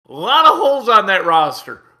A lot of holes on that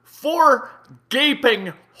roster. 4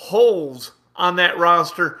 gaping holes on that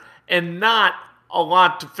roster, and not a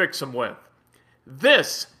lot to fix them with.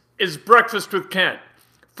 This is Breakfast with Kent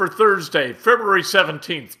for Thursday, February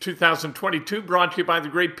 17th, 2022, brought to you by the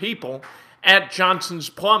great people at Johnson's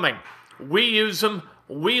Plumbing. We use them.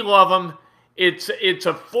 We love them. It's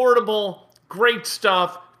affordable, great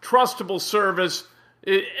stuff, trustable service.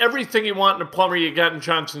 Everything you want in a plumber, you got in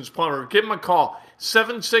Johnson's Plumber. Give them a call,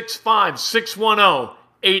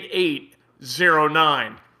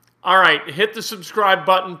 765-610-8809. All right, hit the subscribe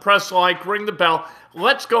button, press like, ring the bell.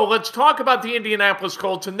 Let's go. Let's talk about the Indianapolis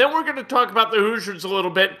Colts, and then we're going to talk about the Hoosiers a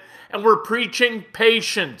little bit, and we're preaching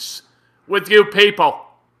patience with you people.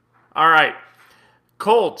 All right,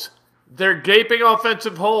 Colts, their gaping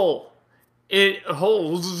offensive holes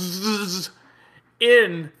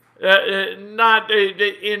in not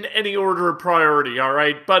in any order of priority, all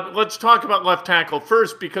right? But let's talk about left tackle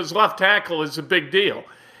first, because left tackle is a big deal.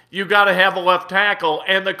 You got to have a left tackle,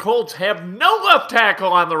 and the Colts have no left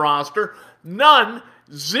tackle on the roster. None.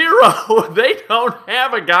 0. They don't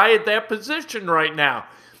have a guy at that position right now.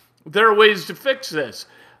 There are ways to fix this.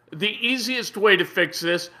 The easiest way to fix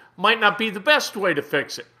this might not be the best way to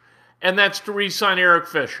fix it, and that's to re-sign Eric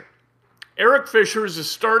Fisher. Eric Fisher is a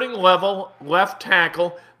starting level left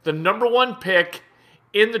tackle, the number 1 pick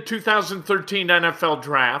in the 2013 NFL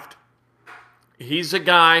draft. He's a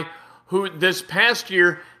guy who this past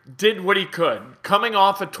year did what he could. Coming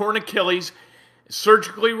off a torn Achilles,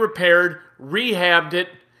 surgically repaired, rehabbed it,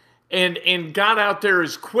 and got out there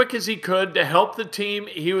as quick as he could to help the team.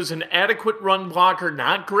 He was an adequate run blocker,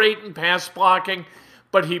 not great in pass blocking,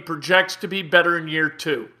 but he projects to be better in year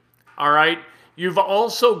 2. All right? You've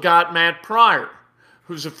also got Matt Pryor,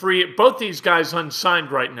 who's a free, both these guys unsigned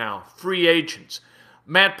right now, free agents.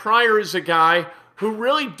 Matt Pryor is a guy who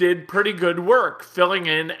really did pretty good work filling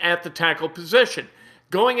in at the tackle position.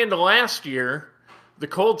 Going into last year, the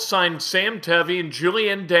Colts signed Sam Tevy and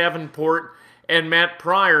Julian Davenport and Matt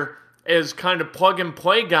Pryor as kind of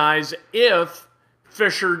plug-and-play guys if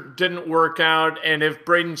Fisher didn't work out and if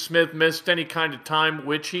Braden Smith missed any kind of time,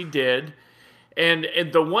 which he did. And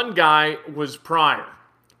the one guy was Pryor.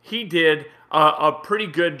 He did a pretty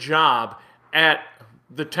good job at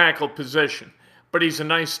the tackle position, but he's a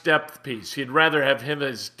nice depth piece. You'd rather have him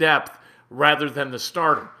as depth rather than the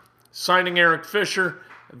starter. Signing Eric Fisher,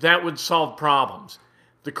 that would solve problems.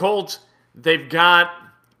 The Colts, they've got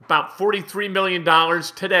about $43 million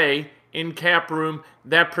today in cap room.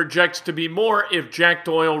 That projects to be more if Jack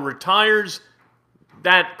Doyle retires.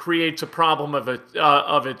 That creates a problem of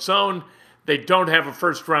its own. They don't have a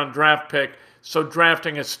first-round draft pick, so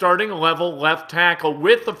drafting a starting level left tackle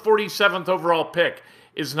with the 47th overall pick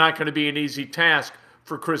is not going to be an easy task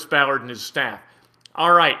for Chris Ballard and his staff.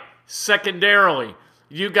 All right, secondarily,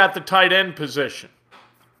 you got the tight end position.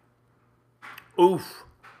 Oof.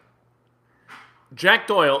 Jack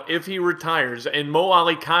Doyle, if he retires, and Mo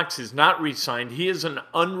Alley-Cox is not re-signed, he is an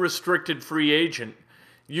unrestricted free agent.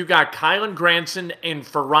 You got Kylan Granson and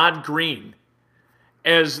Farrod Green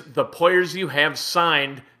as the players you have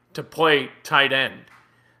signed to play tight end.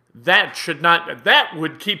 That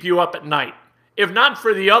would keep you up at night. If not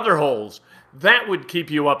for the other holes, that would keep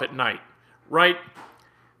you up at night, right?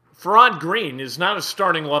 Farrod Green is not a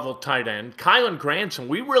starting level tight end. Kylan Granson,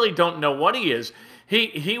 we really don't know what he is.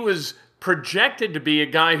 He was projected to be a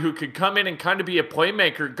guy who could come in and kind of be a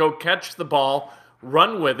playmaker, go catch the ball,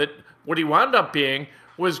 run with it. What he wound up being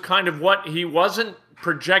was kind of what he wasn't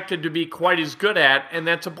projected to be quite as good at, and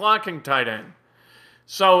that's a blocking tight end.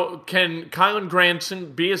 So can Kylan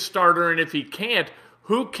Granson be a starter? And if he can't,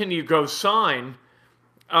 who can you go sign?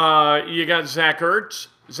 You got Zach Ertz.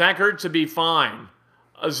 Zach Ertz would be fine.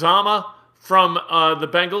 Azama from the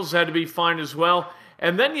Bengals had to be fine as well.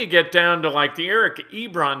 And then you get down to like the Eric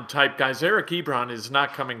Ebron type guys. Eric Ebron is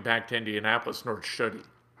not coming back to Indianapolis, nor should he.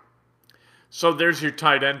 So there's your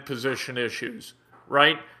tight end position issues,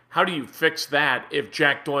 right? How do you fix that if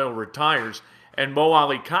Jack Doyle retires and Mo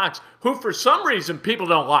Alley-Cox, who for some reason people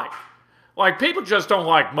don't like? Like, people just don't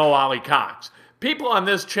like Mo Alley-Cox. People on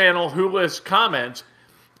this channel who list comments,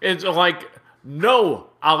 it's like, no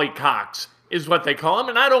Alley-Cox is what they call him,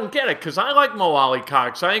 and I don't get it, because I like Mo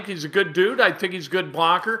Alley-Cox. I think he's a good dude. I think he's a good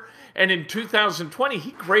blocker. And in 2020,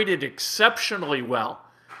 he graded exceptionally well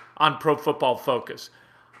on Pro Football Focus.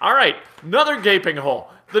 All right, another gaping hole.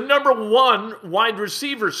 The number 1 wide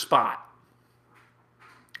receiver spot.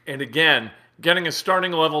 And again, getting a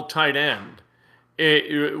starting level tight end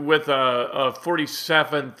with a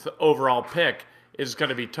 47th overall pick is going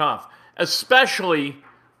to be tough, especially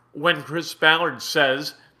when Chris Ballard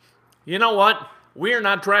says, you know what, We are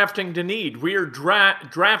not drafting to need. We are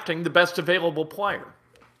drafting the best available player.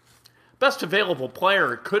 Best available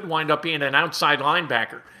player could wind up being an outside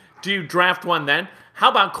linebacker. Do you draft one then?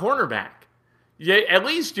 How about cornerback? At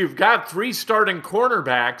least you've got 3 starting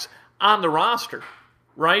cornerbacks on the roster,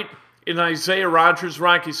 right? In Isaiah Rodgers,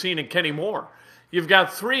 Rocky Sean, and Kenny Moore. You've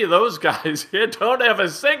got 3 of those guys. You don't have a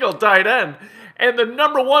single tight end. And the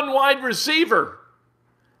number 1 wide receiver.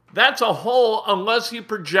 That's a hole unless you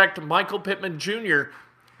project Michael Pittman Jr.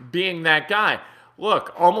 being that guy.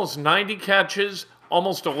 Look, almost 90 catches,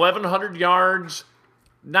 almost 1,100 yards.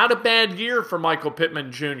 Not a bad year for Michael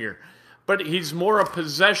Pittman Jr., but he's more a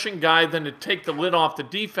possession guy than to take the lid off the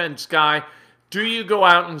defense guy. Do you go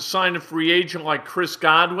out and sign a free agent like Chris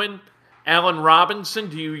Godwin, Allen Robinson?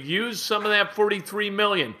 Do you use some of that $43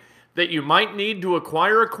 million that you might need to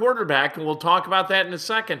acquire a quarterback, and we'll talk about that in a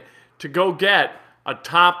second, to go get a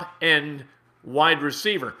top-end wide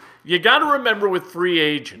receiver? You got to remember with free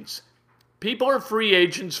agents, people are free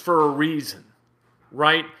agents for a reason,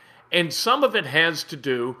 right? And some of it has to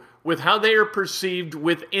do with how they are perceived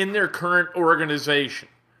within their current organization,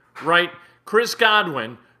 right? Chris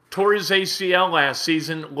Godwin tore his ACL last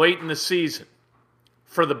season, late in the season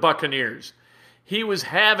for the Buccaneers. He was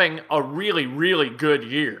having a really, really good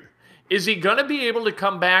year. Is he going to be able to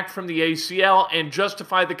come back from the ACL and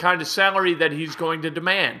justify the kind of salary that he's going to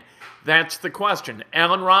demand? That's the question.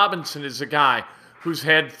 Allen Robinson is a guy who's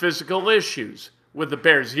had physical issues with the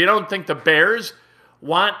Bears. You don't think the Bears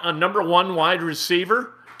want a number 1 wide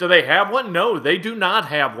receiver? Do they have one? No, they do not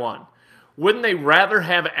have one. Wouldn't they rather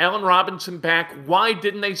have Allen Robinson back? Why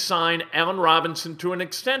didn't they sign Allen Robinson to an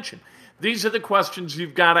extension? These are the questions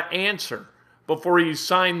you've got to answer before you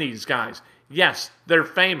sign these guys. Yes, they're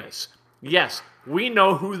famous. Yes, we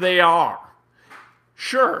know who they are.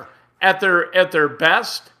 Sure, at their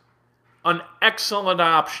best, an excellent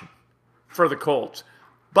option for the Colts.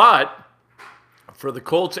 But for the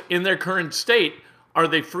Colts in their current state, are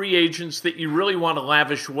they free agents that you really want to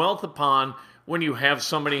lavish wealth upon when you have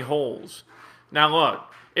so many holes? Now look,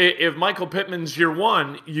 if Michael Pittman's your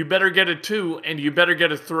 1, you better get a 2 and you better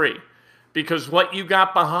get a 3. Because what you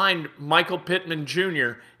got behind Michael Pittman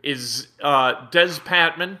Jr. is Des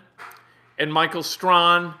Patman and Michael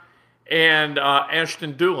Strawn and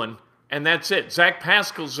Ashton Dulin, and that's it. Zach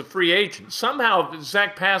Pascal's a free agent. Somehow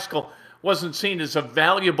Zach Pascal wasn't seen as a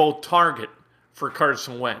valuable target for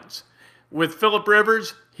Carson Wentz. With Phillip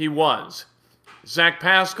Rivers, he was. Zach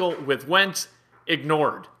Pascal with Wentz,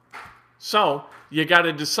 ignored. So you got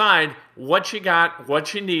to decide what you got,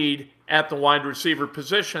 what you need at the wide receiver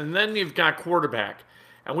position. And then you've got quarterback.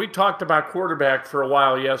 And we talked about quarterback for a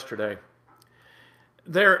while yesterday.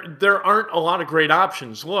 There aren't a lot of great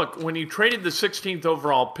options. Look, when you traded the 16th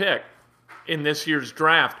overall pick in this year's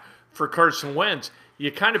draft for Carson Wentz,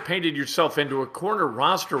 you kind of painted yourself into a corner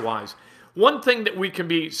roster-wise. One thing that we can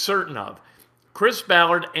be certain of, Chris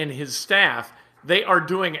Ballard and his staff, they are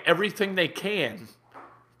doing everything they can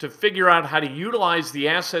to figure out how to utilize the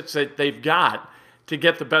assets that they've got to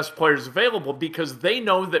get the best players available, because they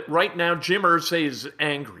know that right now Jim Irsay is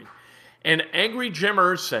angry. And angry Jim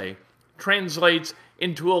Irsay translates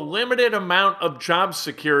into a limited amount of job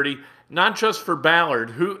security, not just for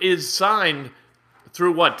Ballard, who is signed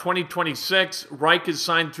through 2026. Reich is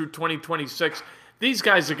signed through 2026. These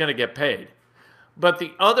guys are going to get paid. But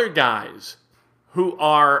the other guys who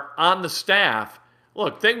are on the staff,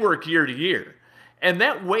 look, they work year to year. And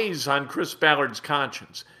that weighs on Chris Ballard's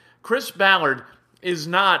conscience. Chris Ballard is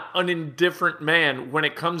not an indifferent man when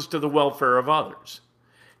it comes to the welfare of others.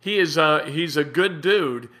 He's a good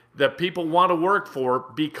dude that people want to work for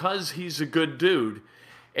because he's a good dude.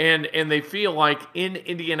 And they feel like in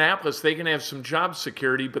Indianapolis they can have some job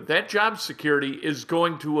security, but that job security is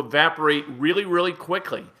going to evaporate really, really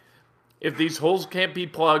quickly if these holes can't be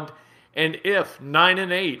plugged, and if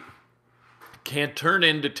 9-8 can't turn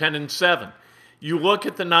into 10-7. You look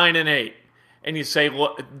at the 9-8 and you say,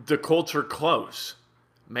 look, the Colts are close.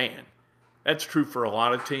 Man, that's true for a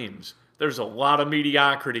lot of teams. There's a lot of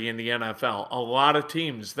mediocrity in the NFL. A lot of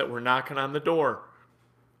teams that were knocking on the door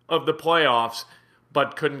of the playoffs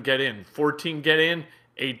but couldn't get in. 14 get in,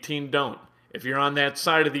 18 don't. If you're on that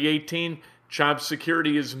side of the 18, job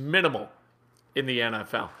security is minimal in the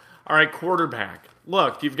NFL. All right, quarterback.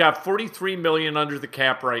 Look, you've got $43 million under the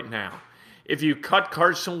cap right now. If you cut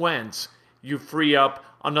Carson Wentz, you free up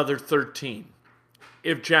another 13.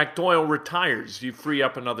 If Jack Doyle retires, you free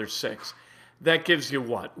up another 6. That gives you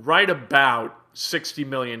what? Right about $60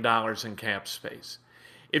 million in cap space.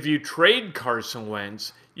 If you trade Carson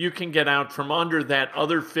Wentz, you can get out from under that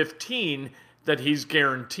other 15 that he's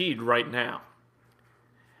guaranteed right now.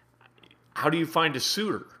 How do you find a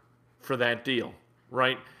suitor for that deal?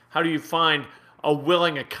 right? How do you find a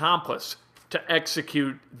willing accomplice to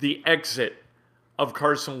execute the exit of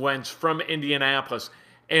Carson Wentz from Indianapolis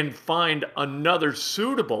and find another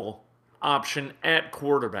suitable option at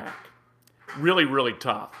quarterback? Really, really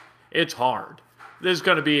tough. It's hard. This is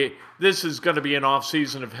going to be an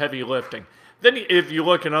offseason of heavy lifting. Then if you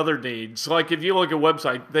look at other needs, like if you look at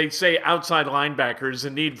website, they say outside linebacker is a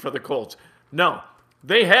need for the Colts. No,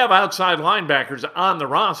 they have outside linebackers on the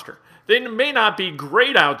roster. They may not be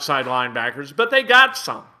great outside linebackers, but they got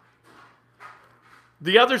some.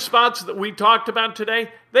 The other spots that we talked about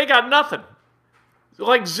today, they got nothing.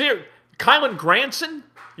 Like zero. Kylan Granson?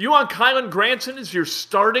 You want Kylan Granson as your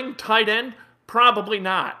starting tight end? Probably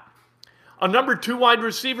not. A number 2 wide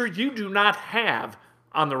receiver you do not have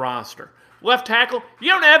on the roster. Left tackle, you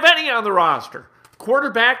don't have any on the roster.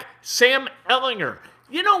 Quarterback, Sam Ehlinger.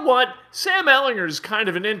 You know what? Sam Ehlinger is kind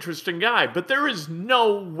of an interesting guy, but there is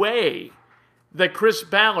no way that Chris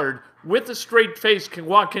Ballard, with a straight face, can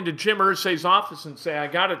walk into Jim Irsay's office and say, I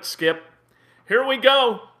got it, Skip. Here we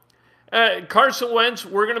go. Carson Wentz,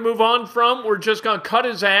 we're going to move on from. We're just going to cut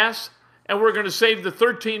his ass, and we're going to save the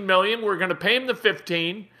 $13 million. We're going to pay him the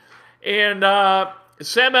 $15. And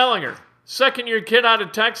Sam Ehlinger, second-year kid out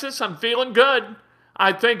of Texas, I'm feeling good.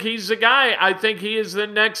 I think he's the guy. I think he is the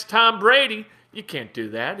next Tom Brady. You can't do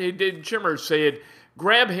that. Jim Irsay had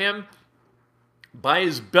grab him by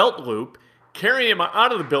his belt loop, carry him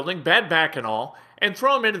out of the building, bad back and all, and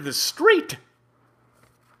throw him into the street.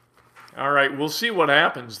 All right, we'll see what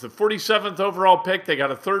happens. The 47th overall pick, they got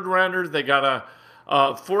a third rounder, they got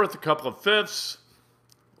a fourth, a couple of fifths.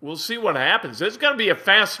 We'll see what happens. It's going to be a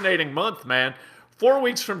fascinating month, man. 4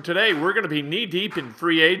 weeks from today, we're going to be knee-deep in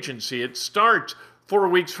free agency. It starts 4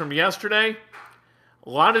 weeks from yesterday. A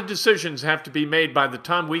lot of decisions have to be made by the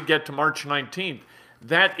time we get to March 19th.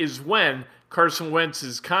 That is when Carson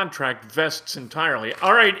Wentz's contract vests entirely.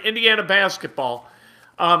 All right, Indiana basketball.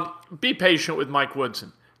 Be patient with Mike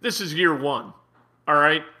Woodson. This is year 1. All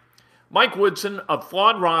right? Mike Woodson, a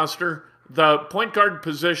flawed roster. The point guard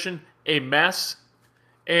position, a mess.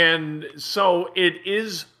 And so it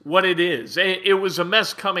is what it is. It was a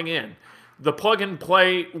mess coming in. The plug and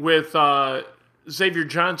play with Xavier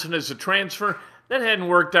Johnson as a transfer, that hadn't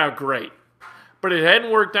worked out great. But it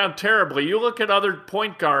hadn't worked out terribly. You look at other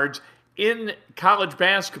point guards in college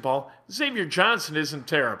basketball, Xavier Johnson isn't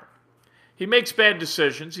terrible. He makes bad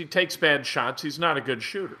decisions. He takes bad shots. He's not a good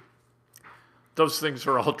shooter. Those things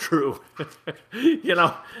are all true. You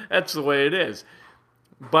know, that's the way it is.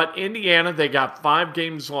 But Indiana, they got 5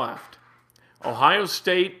 games left. Ohio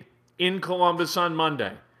State in Columbus on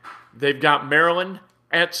Monday. They've got Maryland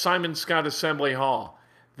at Simon Scott Assembly Hall.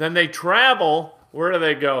 Then they travel. Where do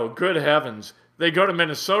they go? Good heavens. They go to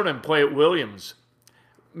Minnesota and play at Williams.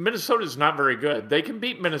 Minnesota's not very good. They can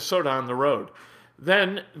beat Minnesota on the road.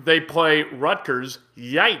 Then they play Rutgers.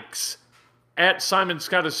 Yikes. At Simon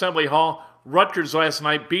Scott Assembly Hall. Rutgers last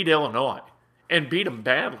night beat Illinois and beat them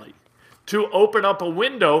badly to open up a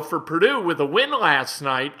window for Purdue with a win last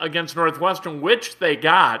night against Northwestern, which they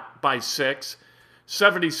got by 6,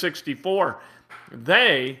 70-64.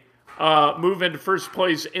 They move into first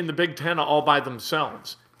place in the Big Ten all by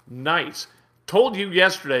themselves. Nice. Told you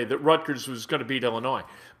yesterday that Rutgers was going to beat Illinois.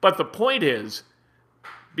 But the point is,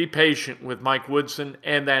 be patient with Mike Woodson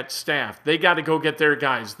and that staff. They got to go get their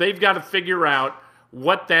guys. They've got to figure out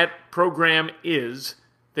what that program is.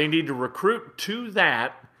 They need to recruit to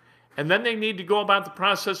that, and then they need to go about the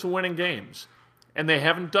process of winning games. And they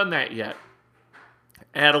haven't done that yet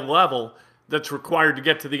at a level that's required to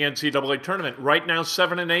get to the NCAA tournament. Right now,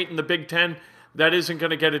 7-8 in the Big Ten. That isn't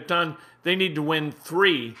going to get it done. They need to win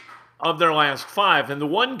 3 of their last 5. And the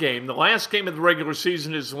one game, the last game of the regular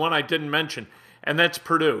season, is the one I didn't mention, and that's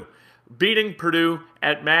Purdue. Beating Purdue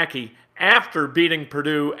at Mackey after beating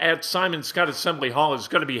Purdue at Simon Scott Assembly Hall is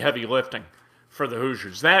going to be heavy lifting for the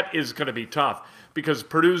Hoosiers. That is going to be tough because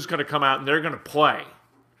Purdue's going to come out and they're going to play.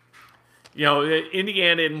 You know,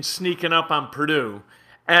 Indiana isn't sneaking up on Purdue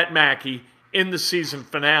at Mackey in the season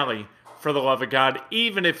finale, for the love of God,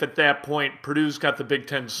 even if at that point Purdue's got the Big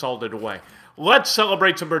Ten salted away. Let's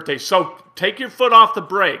celebrate some birthdays. So take your foot off the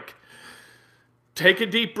brake. Take a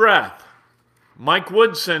deep breath. Mike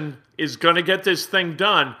Woodson is going to get this thing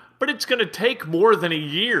done, but it's going to take more than a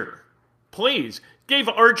year. Please. Gave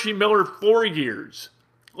Archie Miller 4 years.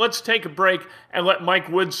 Let's take a break and let Mike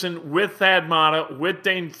Woodson, with Thad Matta, with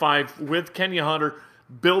Dane Fife, with Kenya Hunter,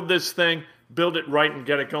 build this thing, build it right, and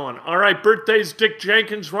get it going. All right, birthdays, Dick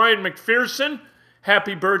Jenkins, Ryan McPherson,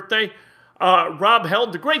 happy birthday. Rob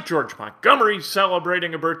Held, the great George Montgomery,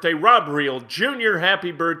 celebrating a birthday. Rob Reel Jr.,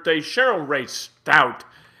 happy birthday. Cheryl Ray Stout,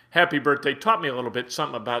 Happy birthday. Taught me a little bit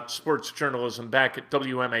something about sports journalism back at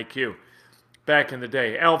WMAQ back in the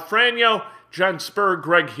day. Al Franio, John Spur,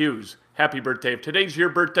 Greg Hughes. Happy birthday. If today's your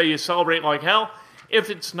birthday, you celebrate like hell. If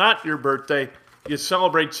it's not your birthday, you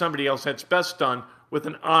celebrate somebody else. That's best done with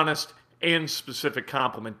an honest and specific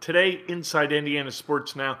compliment. Today, Inside Indiana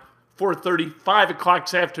Sports Now, 4:30, 5 o'clock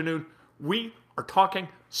this afternoon, we are talking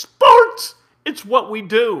sports. It's what we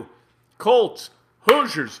do. Colts,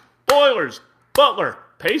 Hoosiers, Boilers, Butler,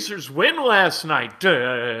 Pacers win last night.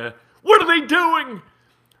 What are they doing?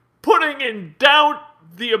 Putting in doubt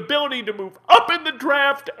the ability to move up in the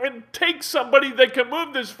draft and take somebody that can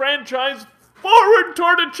move this franchise forward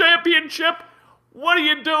toward a championship. What are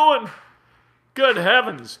you doing? Good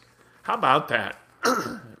heavens. How about that?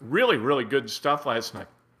 Really, really good stuff last night.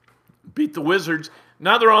 Beat the Wizards.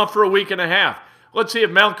 Now they're off for a week and a half. Let's see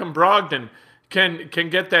if Malcolm Brogdon can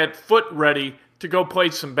get that foot ready to go play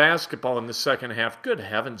some basketball in the second half. Good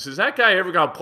heavens. Is that guy ever going to play?